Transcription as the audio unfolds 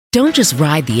Don't just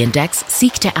ride the index,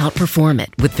 seek to outperform it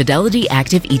with Fidelity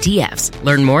Active ETFs.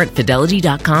 Learn more at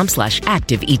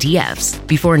fidelity.com/active ETFs.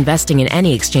 Before investing in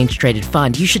any exchange-traded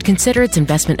fund, you should consider its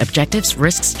investment objectives,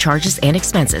 risks, charges, and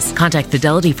expenses. Contact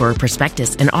Fidelity for a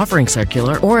prospectus, an offering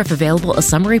circular, or if available, a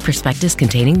summary prospectus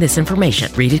containing this information.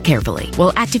 Read it carefully.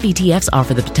 While active ETFs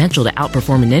offer the potential to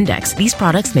outperform an index, these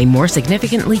products may more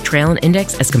significantly trail an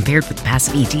index as compared with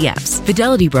passive ETFs.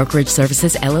 Fidelity Brokerage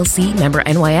Services, LLC, member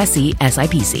NYSE,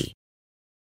 SIPC.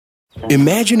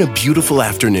 Imagine a beautiful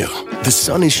afternoon. The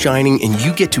sun is shining and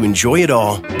you get to enjoy it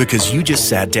all because you just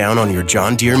sat down on your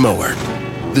John Deere mower.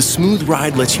 The smooth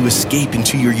ride lets you escape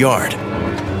into your yard.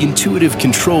 Intuitive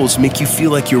controls make you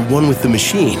feel like you're one with the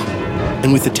machine.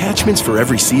 And with attachments for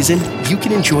every season, you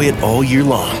can enjoy it all year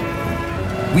long.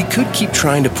 We could keep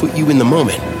trying to put you in the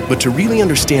moment, but to really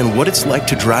understand what it's like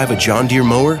to drive a John Deere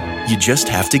mower, you just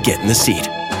have to get in the seat.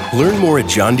 Learn more at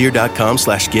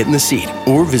johndeere.com/get-in-the-seat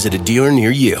or visit a dealer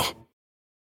near you.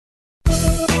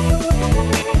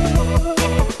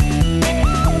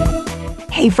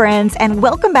 Hey friends, and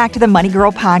welcome back to the Money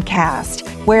Girl podcast,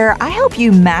 where I help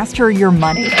you master your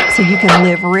money so you can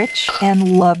live rich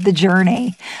and love the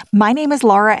journey. My name is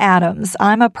Laura Adams.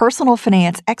 I'm a personal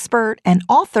finance expert and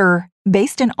author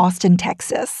based in Austin,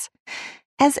 Texas.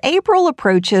 As April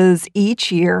approaches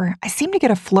each year, I seem to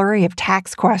get a flurry of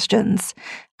tax questions.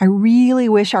 I really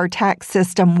wish our tax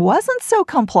system wasn't so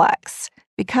complex,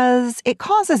 because it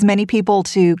causes many people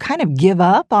to kind of give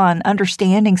up on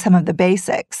understanding some of the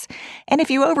basics. And if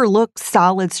you overlook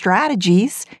solid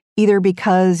strategies, either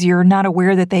because you're not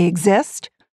aware that they exist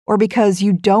or because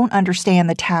you don't understand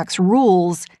the tax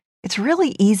rules, it's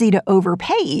really easy to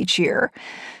overpay each year.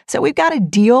 So we've got to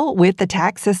deal with the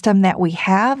tax system that we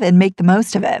have and make the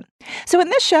most of it. So in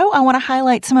this show, I want to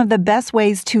highlight some of the best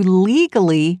ways to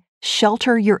legally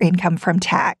shelter your income from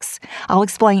tax. I'll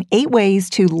explain 8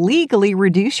 ways to legally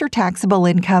reduce your taxable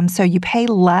income so you pay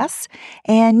less,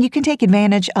 and you can take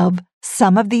advantage of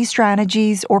some of these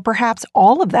strategies or perhaps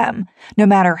all of them, no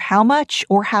matter how much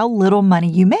or how little money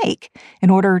you make,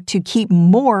 in order to keep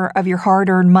more of your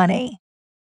hard-earned money.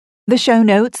 The show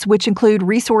notes, which include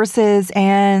resources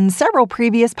and several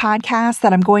previous podcasts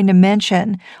that I'm going to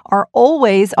mention, are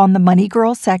always on the Money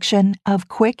Girl section of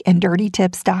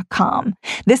quickanddirtytips.com.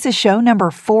 This is show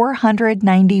number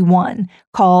 491,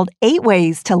 called 8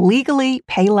 Ways to Legally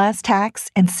Pay Less Tax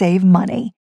and Save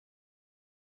Money.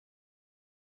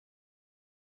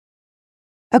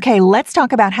 Okay, let's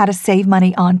talk about how to save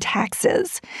money on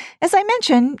taxes. As I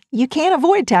mentioned, you can't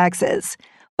avoid taxes.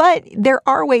 But there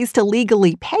are ways to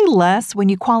legally pay less when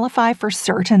you qualify for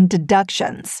certain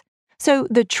deductions. So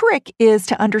the trick is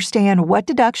to understand what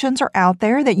deductions are out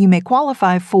there that you may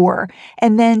qualify for,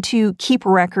 and then to keep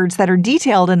records that are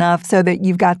detailed enough so that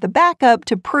you've got the backup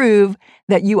to prove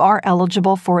that you are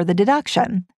eligible for the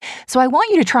deduction. So I want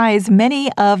you to try as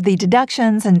many of the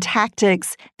deductions and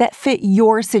tactics that fit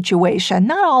your situation.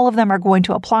 Not all of them are going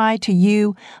to apply to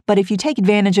you, but if you take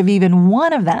advantage of even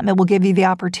one of them, it will give you the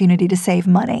opportunity to save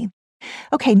money.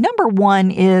 Okay, number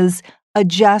 1 is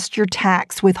adjust your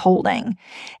tax withholding.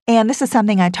 And this is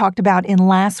something I talked about in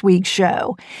last week's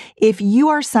show. If you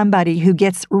are somebody who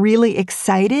gets really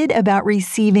excited about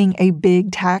receiving a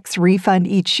big tax refund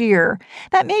each year,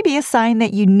 that may be a sign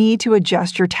that you need to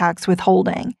adjust your tax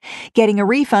withholding. Getting a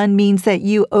refund means that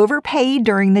you overpaid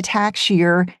during the tax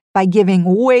year by giving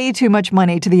way too much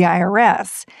money to the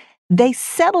IRS. They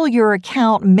settle your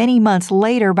account many months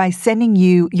later by sending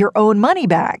you your own money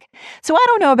back. So I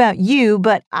don't know about you,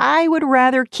 but I would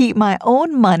rather keep my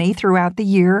own money throughout the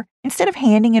year instead of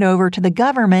handing it over to the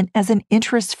government as an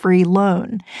interest-free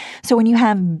loan. So when you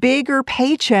have bigger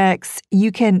paychecks,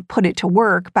 you can put it to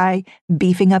work by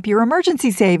beefing up your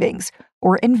emergency savings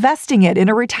or investing it in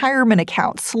a retirement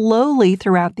account slowly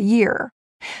throughout the year.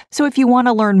 So if you want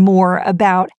to learn more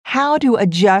about how to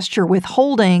adjust your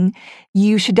withholding,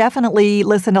 you should definitely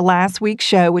listen to last week's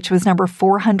show, which was number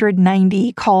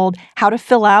 490, called How to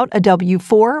Fill Out a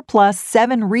W-4 plus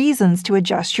 7 Reasons to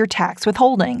Adjust Your Tax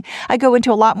Withholding. I go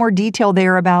into a lot more detail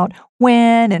there about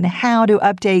when and how to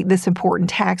update this important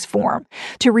tax form.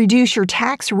 To reduce your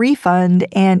tax refund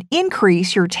and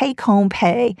increase your take-home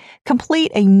pay,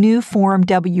 complete a new Form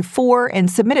W-4 and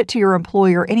submit it to your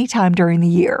employer anytime during the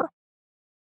year.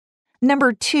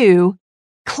 Number 2,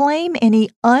 claim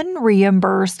any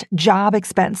unreimbursed job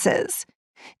expenses.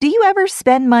 Do you ever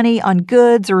spend money on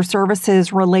goods or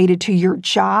services related to your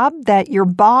job that your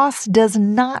boss does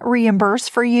not reimburse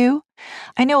for you?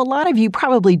 I know a lot of you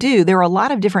probably do. There are a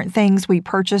lot of different things we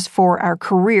purchase for our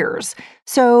careers.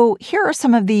 So here are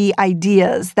some of the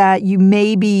ideas that you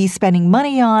may be spending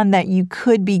money on that you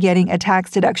could be getting a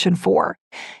tax deduction for.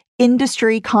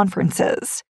 industry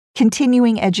conferences,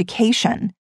 continuing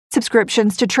education,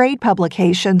 subscriptions to trade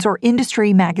publications or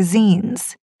industry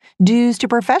magazines, dues to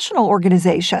professional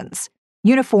organizations,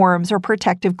 uniforms or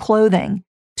protective clothing,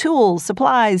 tools,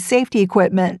 supplies, safety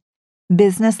equipment,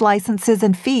 business licenses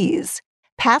and fees,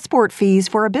 passport fees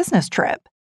for a business trip,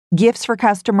 gifts for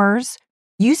customers,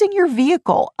 using your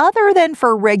vehicle other than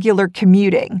for regular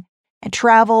commuting, and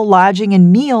travel, lodging,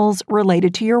 and meals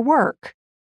related to your work.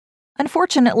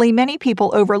 Unfortunately, many people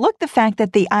overlook the fact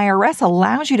that the IRS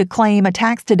allows you to claim a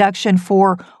tax deduction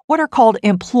for what are called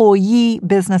employee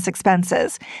business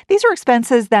expenses. These are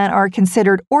expenses that are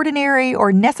considered ordinary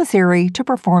or necessary to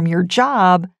perform your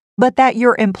job, but that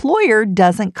your employer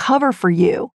doesn't cover for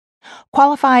you.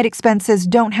 Qualified expenses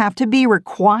don't have to be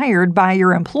required by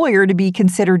your employer to be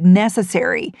considered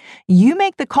necessary. You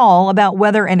make the call about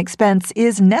whether an expense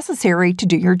is necessary to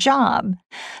do your job.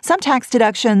 Some tax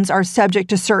deductions are subject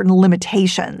to certain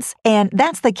limitations, and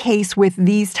that's the case with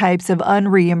these types of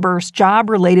unreimbursed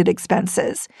job-related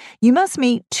expenses. You must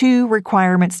meet two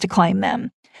requirements to claim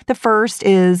them. The first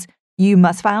is you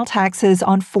must file taxes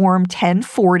on Form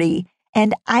 1040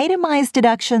 and itemized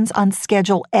deductions on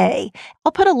Schedule A.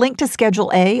 I'll put a link to Schedule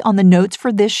A on the notes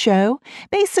for this show.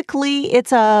 Basically,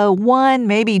 it's a 1,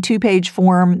 maybe 2-page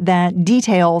form that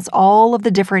details all of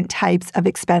the different types of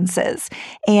expenses.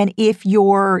 And if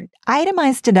your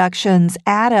itemized deductions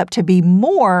add up to be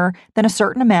more than a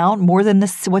certain amount, more than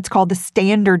what's called the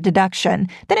standard deduction,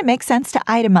 then it makes sense to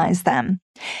itemize them.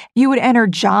 You would enter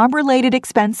job-related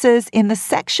expenses in the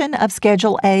section of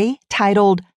Schedule A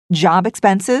titled Job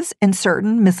Expenses and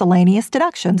Certain Miscellaneous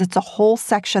Deductions. It's a whole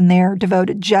section there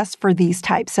devoted just for these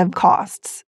types of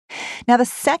costs. Now, the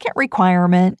second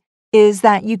requirement is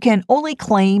that you can only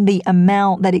claim the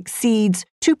amount that exceeds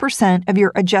 2% of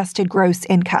your adjusted gross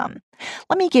income.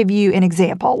 Let me give you an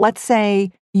example. Let's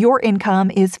say your income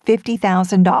is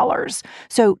 $50,000.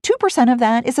 So 2% of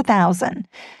that is $1,000.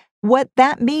 What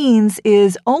that means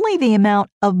is only the amount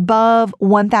above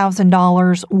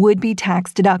 $1,000 would be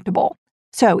tax deductible.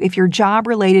 So if your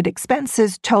job-related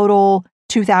expenses total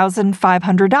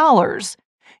 $2,500,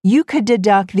 you could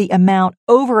deduct the amount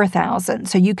over $1,000.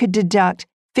 So you could deduct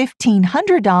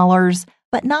 $1,500,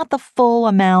 but not the full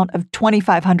amount of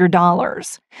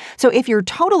 $2,500. So if your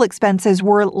total expenses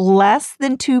were less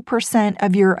than 2%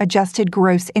 of your adjusted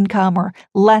gross income or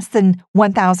less than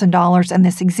 $1,000 in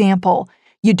this example,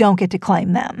 you don't get to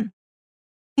claim them.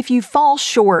 If you fall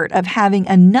short of having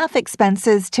enough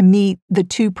expenses to meet the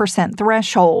 2%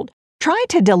 threshold, try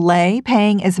to delay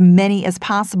paying as many as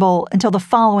possible until the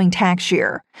following tax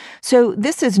year. So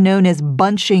this is known as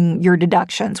bunching your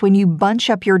deductions. When you bunch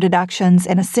up your deductions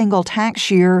in a single tax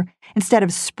year, instead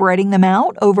of spreading them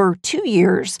out over 2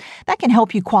 years, that can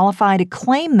help you qualify to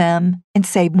claim them and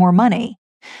save more money.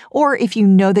 Or if you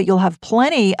know that you'll have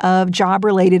plenty of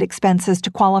job-related expenses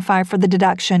to qualify for the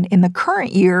deduction in the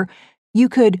current year, you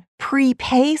could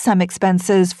prepay some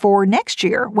expenses for next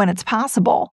year when it's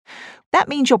possible. That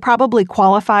means you'll probably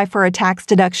qualify for a tax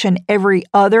deduction every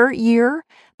other year,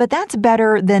 but that's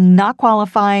better than not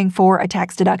qualifying for a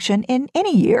tax deduction in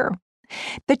any year.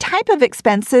 The type of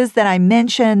expenses that I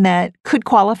mentioned that could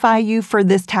qualify you for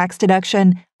this tax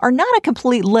deduction are not a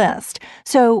complete list,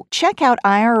 so check out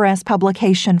IRS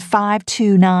Publication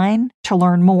 529 to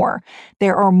learn more.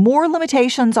 There are more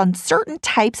limitations on certain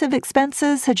types of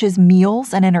expenses, such as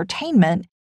meals and entertainment,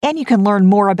 and you can learn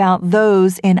more about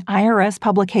those in IRS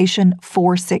Publication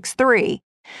 463.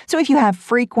 So if you have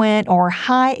frequent or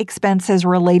high expenses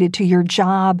related to your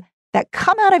job that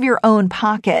come out of your own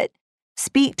pocket,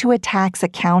 speak to a tax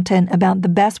accountant about the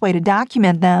best way to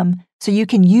document them so you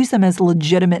can use them as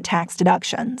legitimate tax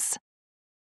deductions.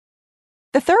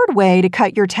 The third way to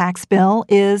cut your tax bill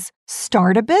is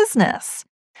start a business.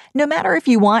 No matter if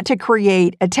you want to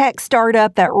create a tech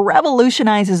startup that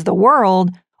revolutionizes the world,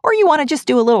 or you want to just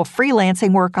do a little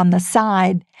freelancing work on the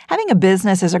side, having a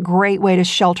business is a great way to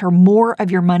shelter more of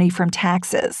your money from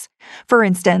taxes. For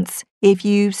instance, if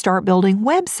you start building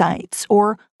websites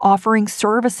or offering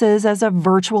services as a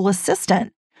virtual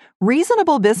assistant,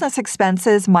 reasonable business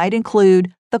expenses might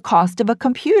include the cost of a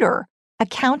computer,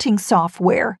 accounting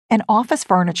software, and office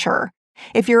furniture.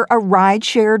 If you're a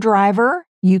rideshare driver,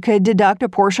 you could deduct a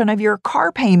portion of your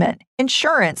car payment,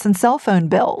 insurance, and cell phone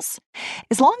bills.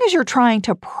 As long as you're trying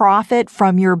to profit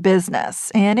from your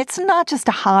business, and it's not just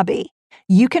a hobby,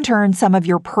 you can turn some of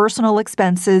your personal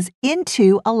expenses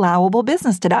into allowable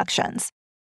business deductions.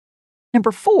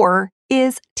 Number 4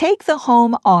 is take the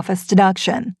home office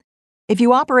deduction. If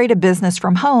you operate a business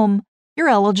from home, you're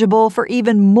eligible for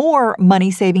even more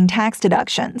money-saving tax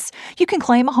deductions. You can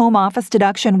claim a home office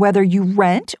deduction whether you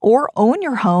rent or own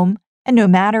your home And no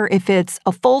matter if it's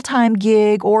a full-time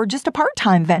gig or just a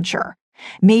part-time venture,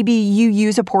 maybe you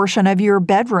use a portion of your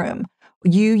bedroom,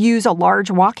 you use a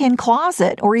large walk-in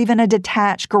closet or even a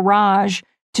detached garage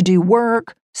to do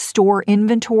work, store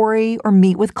inventory, or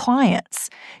meet with clients.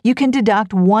 You can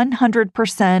deduct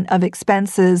 100% of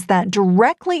expenses that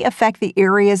directly affect the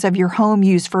areas of your home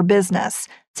used for business,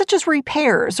 such as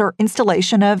repairs or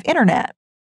installation of internet.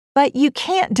 But you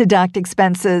can't deduct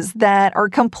expenses that are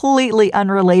completely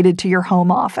unrelated to your home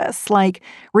office, like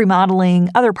remodeling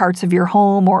other parts of your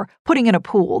home or putting in a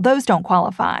pool. Those don't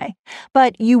qualify.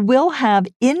 But you will have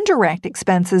indirect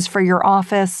expenses for your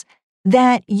office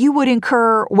that you would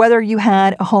incur whether you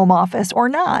had a home office or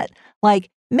not, like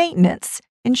maintenance,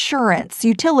 insurance,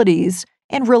 utilities,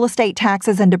 and real estate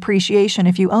taxes and depreciation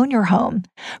if you own your home.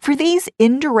 For these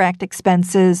indirect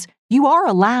expenses, you are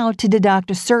allowed to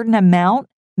deduct a certain amount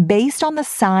based on the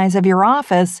size of your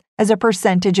office as a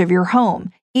percentage of your home,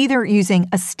 either using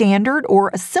a standard or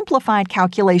a simplified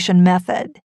calculation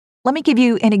method. Let me give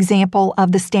you an example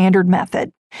of the standard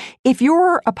method. If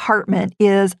your apartment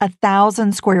is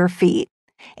 1,000 square feet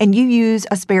and you use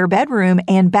a spare bedroom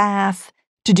and bath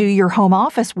to do your home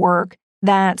office work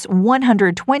that's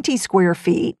 120 square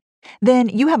feet, then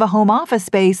you have a home office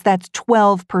space that's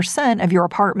 12% of your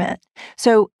apartment.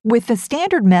 So with the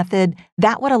standard method,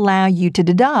 that would allow you to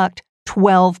deduct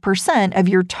 12% of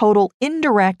your total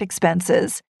indirect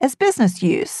expenses as business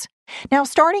use. Now,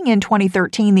 starting in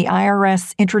 2013, the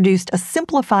IRS introduced a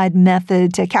simplified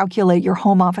method to calculate your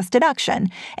home office deduction.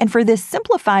 And for this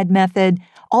simplified method,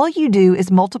 all you do is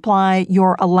multiply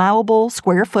your allowable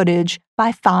square footage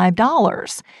by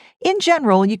 $5. In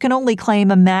general, you can only claim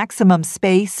a maximum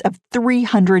space of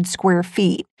 300 square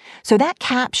feet. So that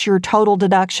caps your total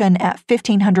deduction at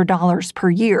 $1,500 per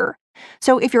year.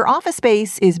 So if your office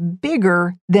space is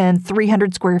bigger than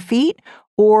 300 square feet,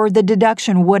 or the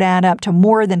deduction would add up to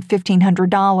more than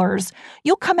 $1,500,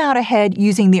 you'll come out ahead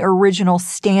using the original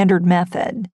standard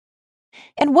method.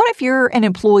 And what if you're an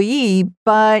employee,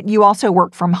 but you also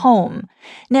work from home?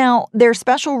 Now, there are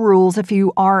special rules if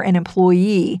you are an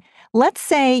employee. Let's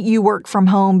say you work from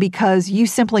home because you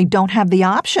simply don't have the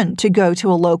option to go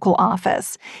to a local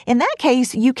office. In that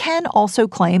case, you can also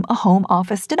claim a home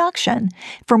office deduction.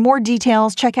 For more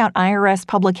details, check out IRS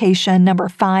publication number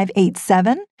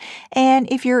 587.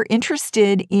 And if you're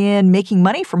interested in making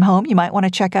money from home, you might want to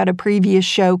check out a previous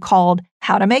show called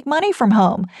How to Make Money from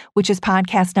Home, which is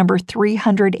podcast number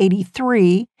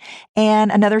 383,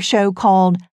 and another show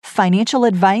called Financial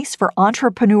Advice for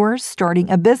Entrepreneurs Starting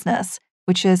a Business,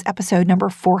 which is episode number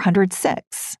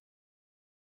 406.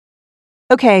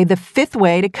 Okay, the fifth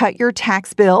way to cut your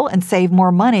tax bill and save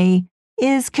more money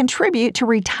is contribute to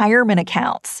retirement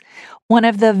accounts. One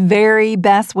of the very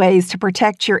best ways to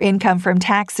protect your income from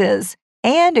taxes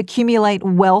and accumulate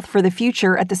wealth for the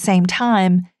future at the same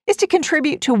time is to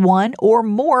contribute to one or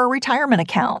more retirement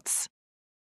accounts.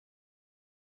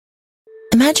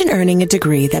 Imagine earning a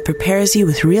degree that prepares you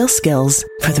with real skills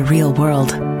for the real world.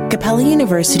 Capella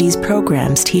University's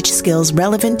programs teach skills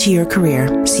relevant to your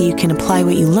career so you can apply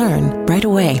what you learn right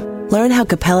away. Learn how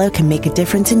Capella can make a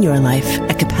difference in your life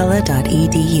at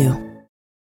capella.edu.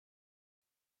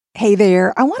 Hey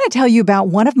there, I want to tell you about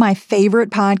one of my favorite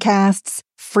podcasts,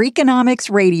 Freakonomics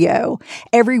Radio.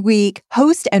 Every week,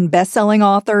 host and best-selling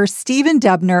author Stephen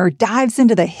Dubner dives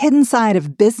into the hidden side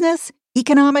of business,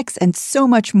 economics, and so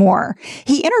much more.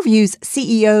 He interviews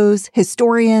CEOs,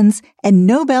 historians, and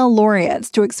Nobel laureates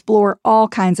to explore all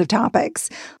kinds of topics,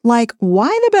 like why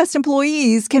the best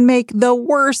employees can make the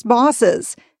worst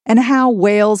bosses, and how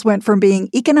whales went from being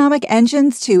economic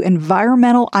engines to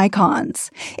environmental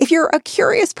icons. If you're a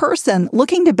curious person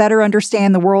looking to better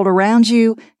understand the world around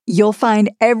you, you'll find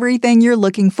everything you're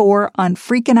looking for on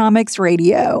Freakonomics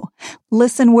Radio.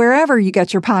 Listen wherever you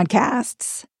get your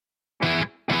podcasts.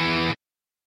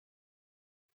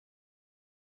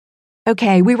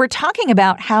 Okay, we were talking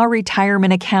about how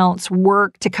retirement accounts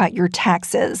work to cut your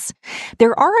taxes.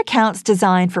 There are accounts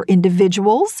designed for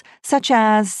individuals, such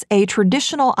as a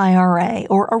traditional IRA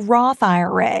or a Roth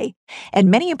IRA,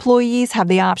 and many employees have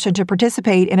the option to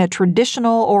participate in a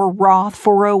traditional or Roth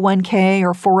 401k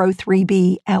or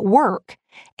 403b at work.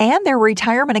 And there are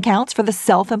retirement accounts for the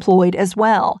self-employed as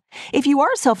well. If you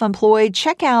are self-employed,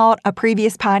 check out a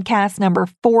previous podcast number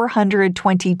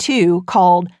 422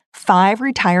 called 5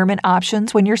 Retirement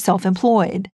Options When You're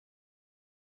Self-Employed.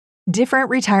 Different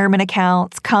retirement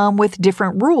accounts come with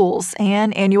different rules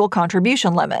and annual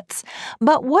contribution limits.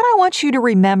 But what I want you to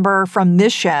remember from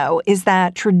this show is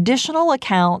that traditional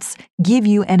accounts give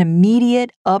you an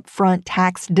immediate upfront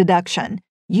tax deduction.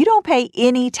 You don't pay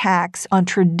any tax on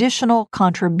traditional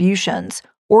contributions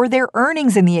or their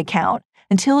earnings in the account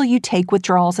until you take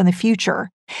withdrawals in the future.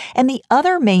 And the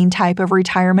other main type of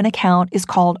retirement account is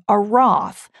called a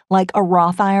Roth, like a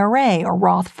Roth IRA or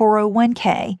Roth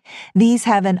 401k. These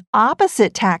have an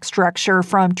opposite tax structure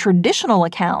from traditional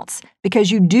accounts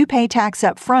because you do pay tax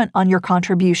up front on your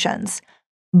contributions.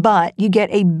 But you get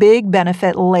a big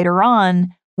benefit later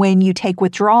on when you take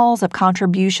withdrawals of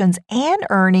contributions and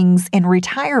earnings in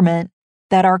retirement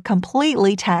that are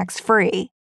completely tax-free.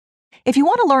 If you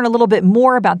want to learn a little bit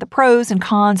more about the pros and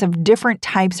cons of different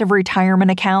types of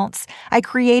retirement accounts, I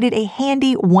created a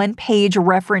handy one-page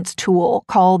reference tool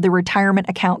called the Retirement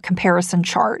Account Comparison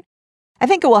Chart. I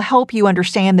think it will help you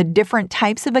understand the different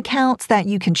types of accounts that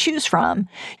you can choose from.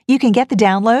 You can get the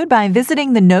download by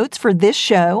visiting the notes for this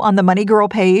show on the Money Girl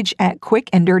page at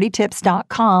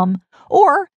quickanddirtytips.com,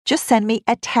 or just send me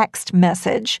a text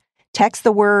message. Text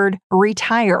the word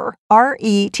RETIRE,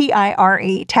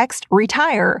 RETIRE, text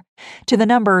RETIRE to the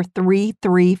number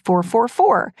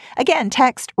 33444. Again,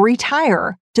 text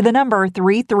RETIRE to the number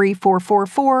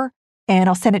 33444, and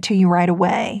I'll send it to you right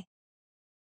away.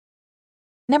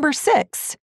 Number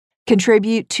 6,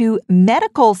 contribute to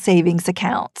medical savings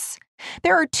accounts.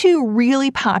 There are two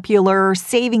really popular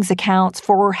savings accounts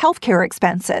for healthcare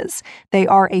expenses. They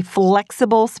are a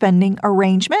flexible spending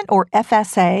arrangement, or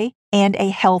FSA, and a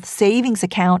health savings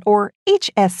account, or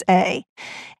HSA.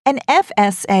 An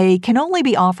FSA can only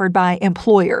be offered by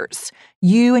employers.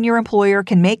 You and your employer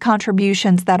can make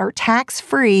contributions that are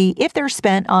tax-free if they're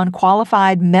spent on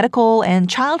qualified medical and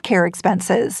childcare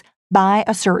expenses by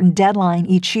a certain deadline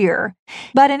each year.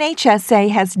 But an HSA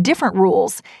has different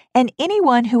rules, and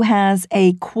anyone who has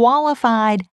a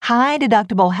qualified,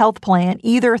 high-deductible health plan,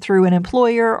 either through an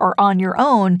employer or on your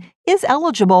own, is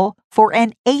eligible for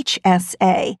an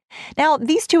HSA. Now,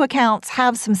 these two accounts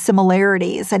have some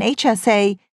similarities. An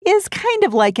HSA is kind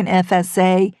of like an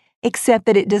FSA, except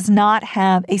that it does not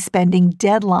have a spending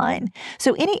deadline.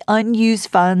 So any unused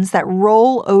funds that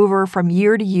roll over from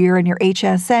year to year in your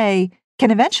HSA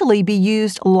can eventually be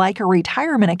used like a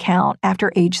retirement account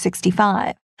after age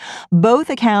 65.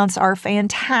 Both accounts are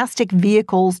fantastic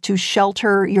vehicles to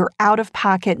shelter your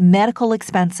out-of-pocket medical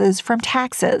expenses from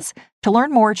taxes. To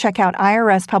learn more, check out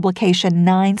IRS Publication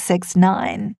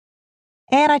 969.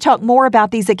 And I talk more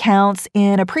about these accounts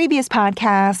in a previous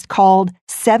podcast called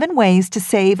 7 Ways to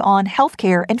Save on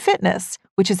Healthcare and Fitness,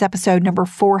 which is episode number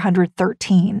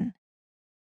 413.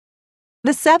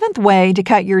 The 7th way to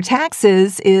cut your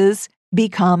taxes is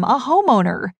become a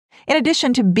homeowner. In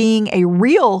addition to being a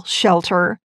real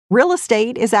shelter, real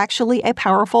estate is actually a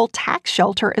powerful tax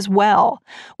shelter as well.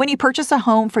 When you purchase a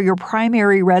home for your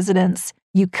primary residence,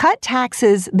 you cut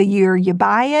taxes the year you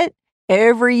buy it,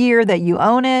 every year that you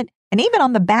own it, and even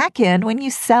on the back end when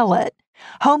you sell it.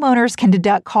 Homeowners can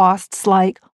deduct costs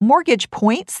like mortgage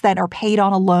points that are paid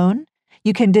on a loan.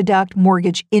 You can deduct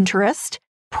mortgage interest,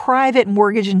 private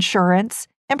mortgage insurance,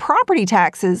 and property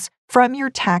taxes from your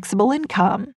taxable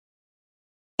income.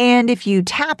 And if you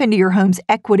tap into your home's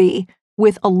equity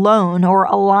with a loan or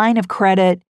a line of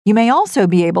credit, you may also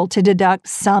be able to deduct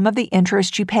some of the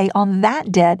interest you pay on that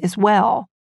debt as well.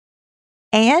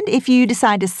 And if you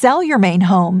decide to sell your main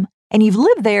home and you've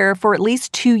lived there for at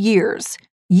least 2 years,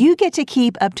 you get to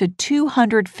keep up to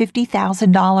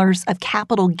 $250,000 of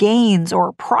capital gains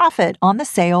or profit on the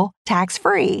sale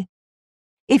tax-free.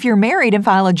 If you're married and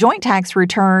file a joint tax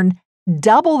return,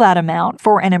 double that amount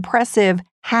for an impressive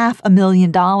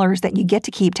 $500,000 that you get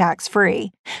to keep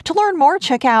tax-free. To learn more,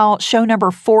 check out show number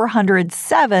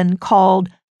 407 called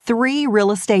 3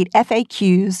 Real Estate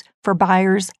FAQs for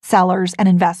Buyers, Sellers, and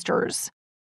Investors.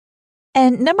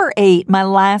 And number 8, my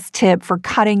last tip for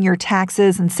cutting your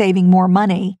taxes and saving more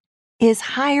money, is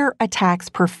hire a tax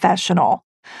professional.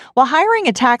 While hiring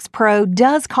a tax pro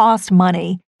does cost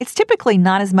money, it's typically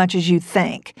not as much as you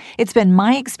think. It's been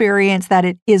my experience that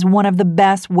it is one of the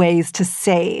best ways to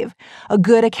save. A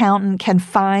good accountant can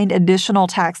find additional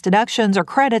tax deductions or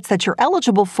credits that you're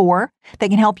eligible for that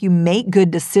can help you make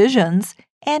good decisions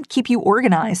and keep you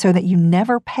organized so that you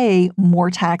never pay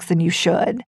more tax than you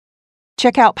should.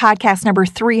 Check out podcast number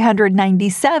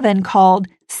 397 called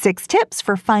 6 Tips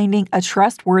for Finding a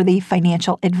Trustworthy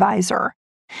Financial Advisor.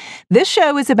 This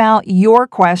show is about your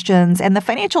questions and the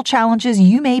financial challenges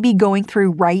you may be going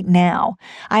through right now.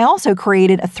 I also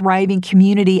created a thriving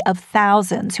community of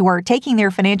thousands who are taking their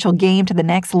financial game to the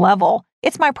next level.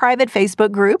 It's my private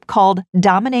Facebook group called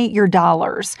Dominate Your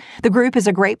Dollars. The group is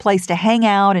a great place to hang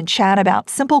out and chat about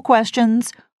simple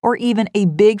questions or even a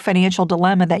big financial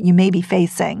dilemma that you may be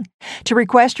facing. To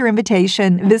request your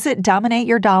invitation, visit Dominate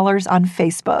Your Dollars on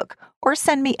Facebook or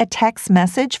send me a text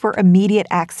message for immediate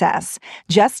access.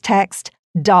 Just text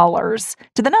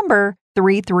to the number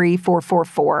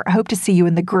 33444. I hope to see you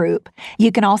in the group.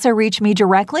 You can also reach me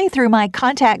directly through my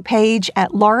contact page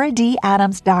at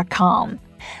lauradadams.com.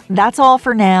 That's all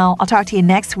for now. I'll talk to you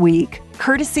next week,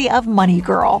 courtesy of Money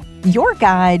Girl, your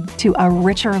guide to a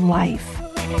richer life.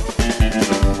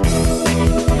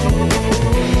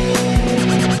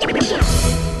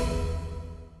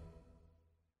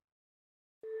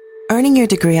 Earning your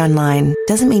degree online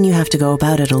doesn't mean you have to go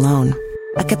about it alone.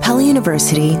 At Capella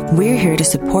University, we're here to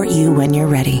support you when you're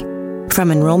ready.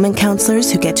 From enrollment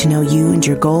counselors who get to know you and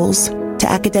your goals, to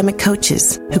academic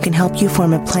coaches who can help you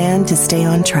form a plan to stay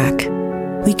on track.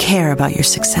 We care about your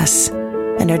success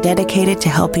and are dedicated to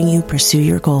helping you pursue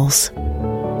your goals.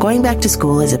 Going back to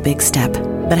school is a big step,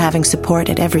 but having support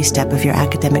at every step of your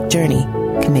academic journey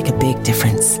can make a big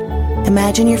difference.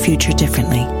 Imagine your future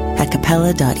differently at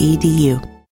capella.edu.